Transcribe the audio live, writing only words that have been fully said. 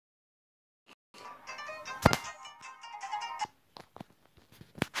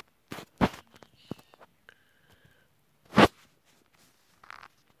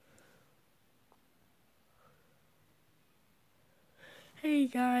Hey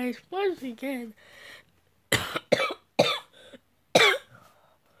guys, once again,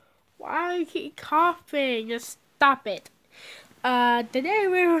 why do you keep coughing? Just stop it. Today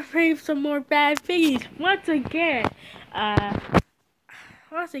we're playing some more Bad Piggies. Once again,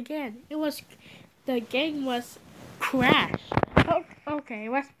 the game was crashed. Oh, okay,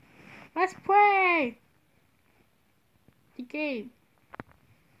 let's play the game.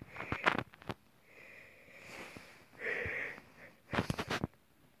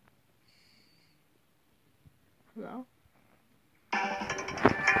 Hello?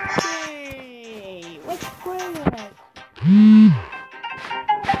 Yay! Let's play it!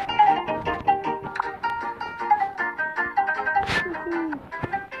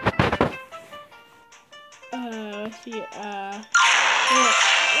 Let's see,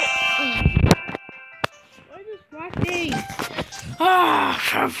 what is watching?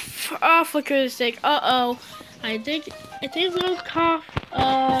 For goodness sake, I think we'll cough,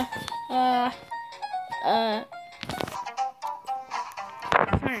 sorry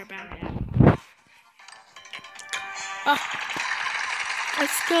about that.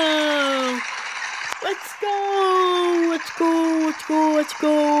 Let's go! Let's go! Let's go! Let's go! Let's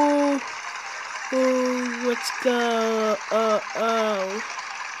go! Oh, let's go!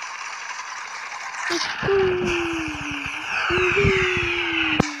 Let's go!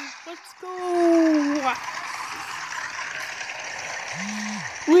 Let's go!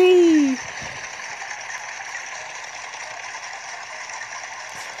 Wee!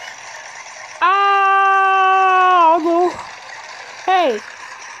 Oh! Hey!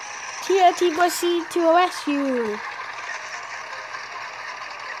 TNT machine to the rescue!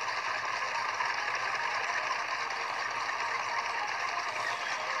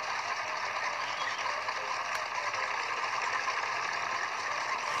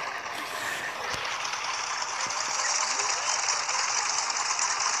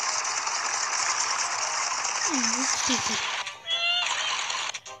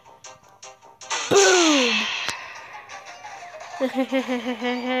 Boom! Boom!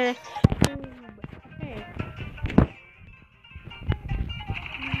 Hey.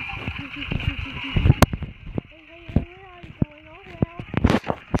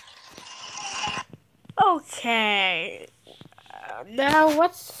 Okay. Now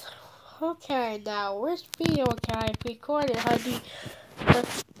what's okay? Now which video can I record it? How do what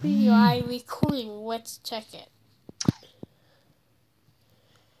video I recording? Let's check it.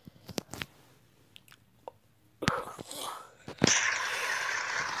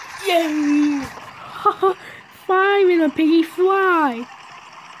 Yay! Fly, little piggy, fly!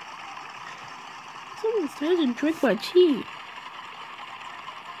 Someone says and drink my tea.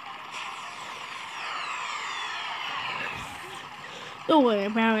 Don't worry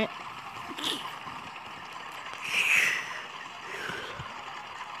about it.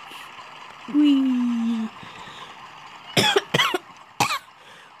 Wee.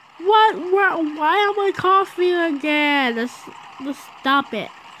 Why am I coughing again? Let's stop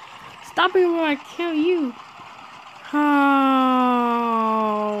it. Stop it or I kill you. Oh,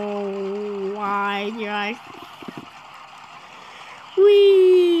 why did I?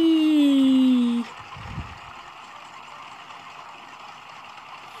 Wee.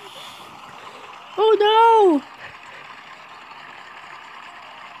 Oh no!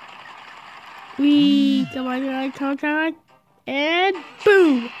 Wee, come on, and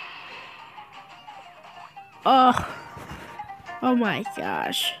boom! Oh my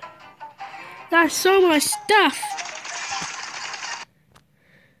gosh. That's so much stuff!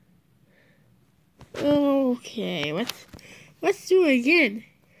 Okay, let's do it again.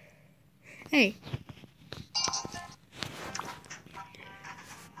 Hey.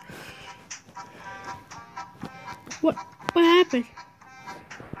 What happened?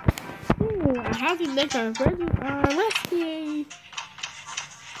 Oh, I have to make our rescue.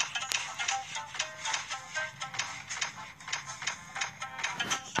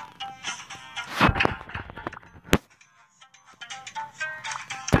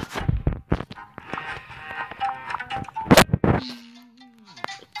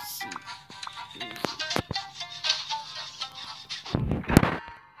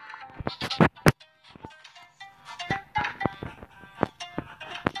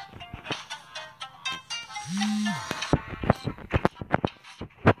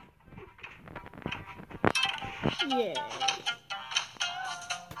 Yeah.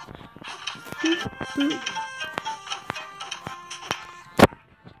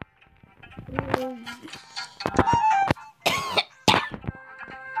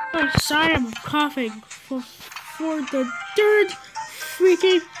 I'm sorry, I'm coughing for the third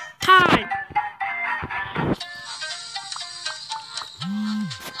freaking time.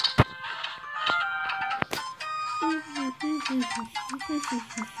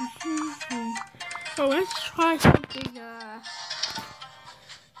 So let's try something,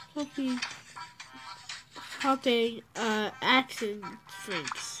 action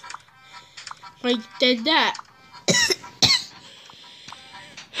drinks. Like did that.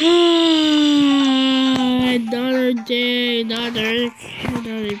 Another day, another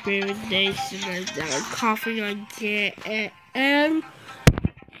favorite day, and I'm coughing again. And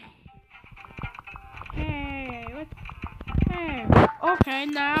hey, okay,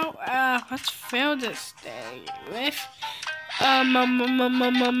 now let's fill this thing with I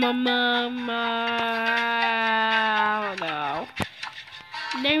don't know.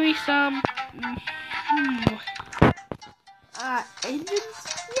 Maybe some engines?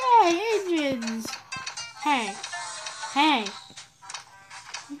 Yay, engines! Hey.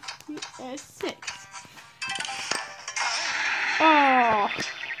 6. Oh.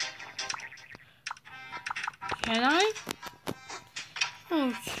 Can I?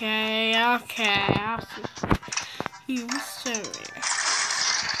 Okay, I'll see. You serious?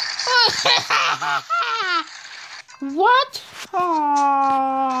 What?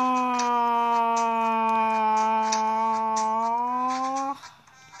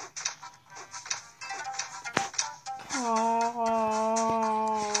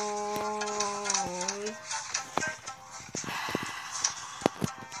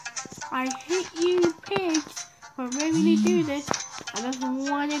 I hate you pigs for making me do this. I just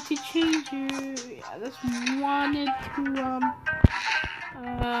wanted to change you. I just wanted to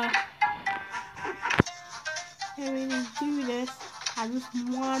really do this. I just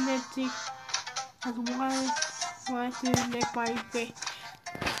wanted to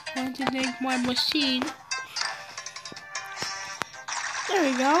make my machine. There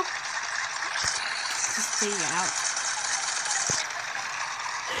we go. This thing out.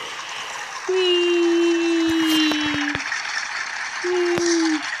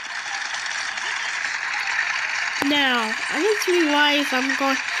 Now, I just realized I'm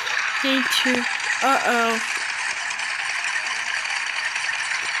going to,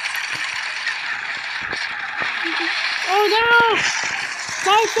 Oh no!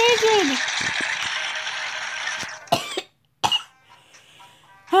 My vision!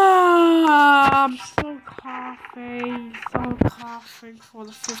 I'm so coughing for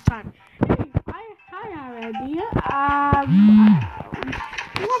the first time. Hey, I have an idea.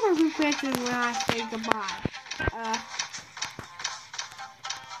 What are we thinking when I say goodbye?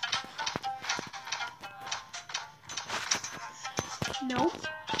 Nope.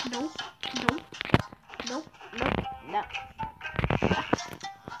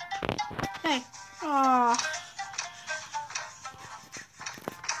 Hey,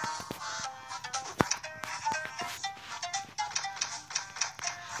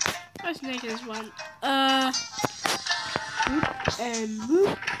 let's make this one. Boop and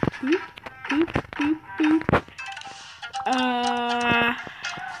boop.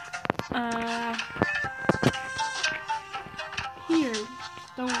 Here.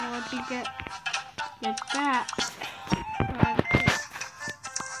 Don't want to get that.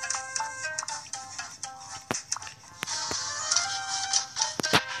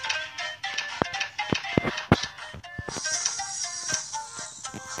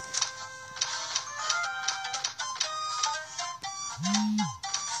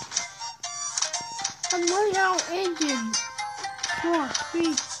 I'm running out of engines. 4,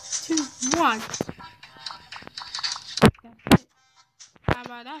 3, 2, 1. That's it. How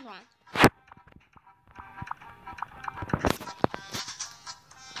about that one?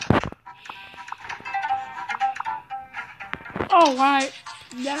 Oh, right.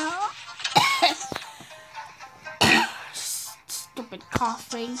 Now. Stupid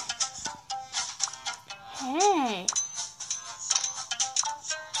coughing. Hey.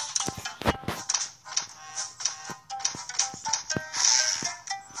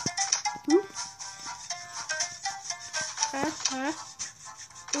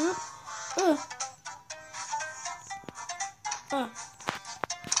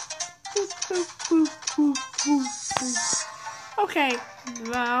 Okay,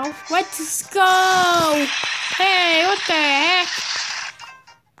 now let's go. Hey, what the heck?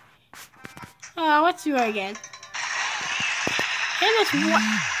 Let's do it again. Hey,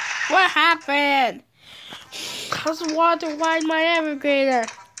 what happened? I just wanted to ride my elevator.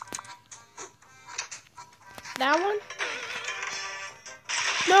 That one?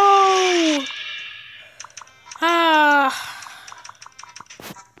 No!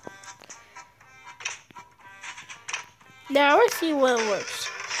 Now let's see what it works.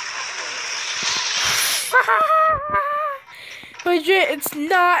 Legit, it's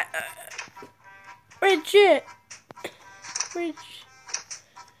not legit.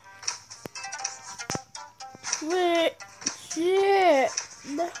 Legit.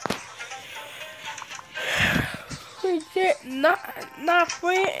 Legit. Not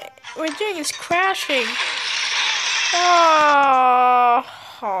legit is crashing. Oh.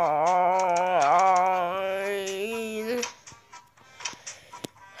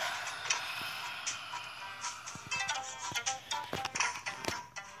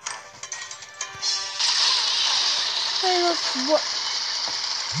 Hey, look,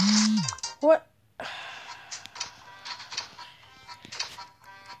 what?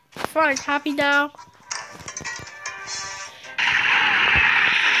 Fine, happy now?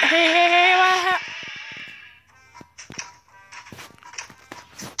 Hey, what happened?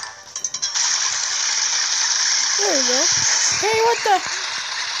 There we go. Hey, what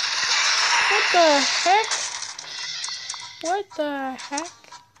the heck? What the heck?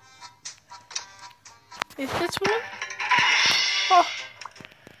 Is this one? Oh.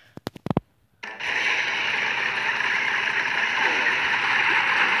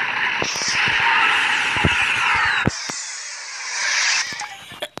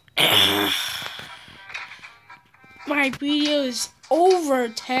 My video is over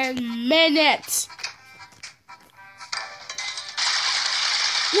 10 minutes.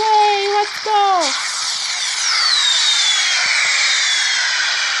 Yay, let's go.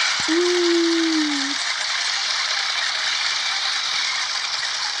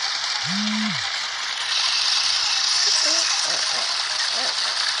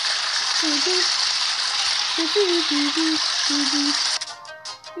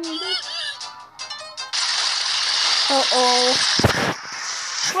 Uh-oh.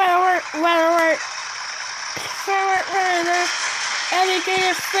 Where the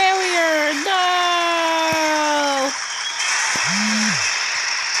alligator failure? No!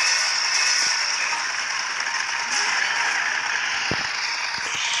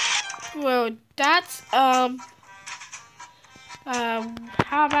 Well, that's, how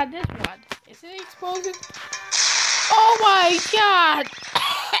about this one? Is it exploding? Oh my god!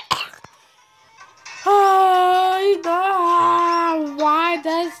 Oh, no.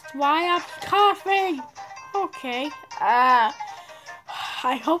 Why I'm coughing? Okay. I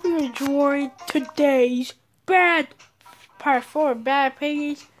hope you enjoyed today's part 4 Bad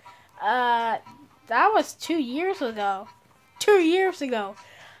Piggies. That was 2 years ago. 2 years ago.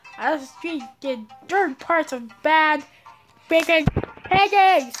 I did third parts of Bad Piggies.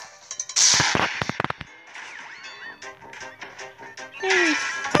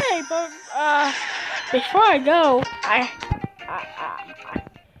 Hey, but before I go,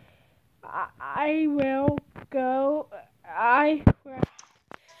 I will go. I will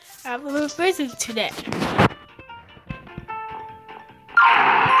have a little visit today.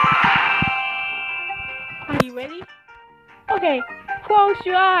 Are you ready? Okay, close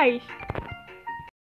your eyes.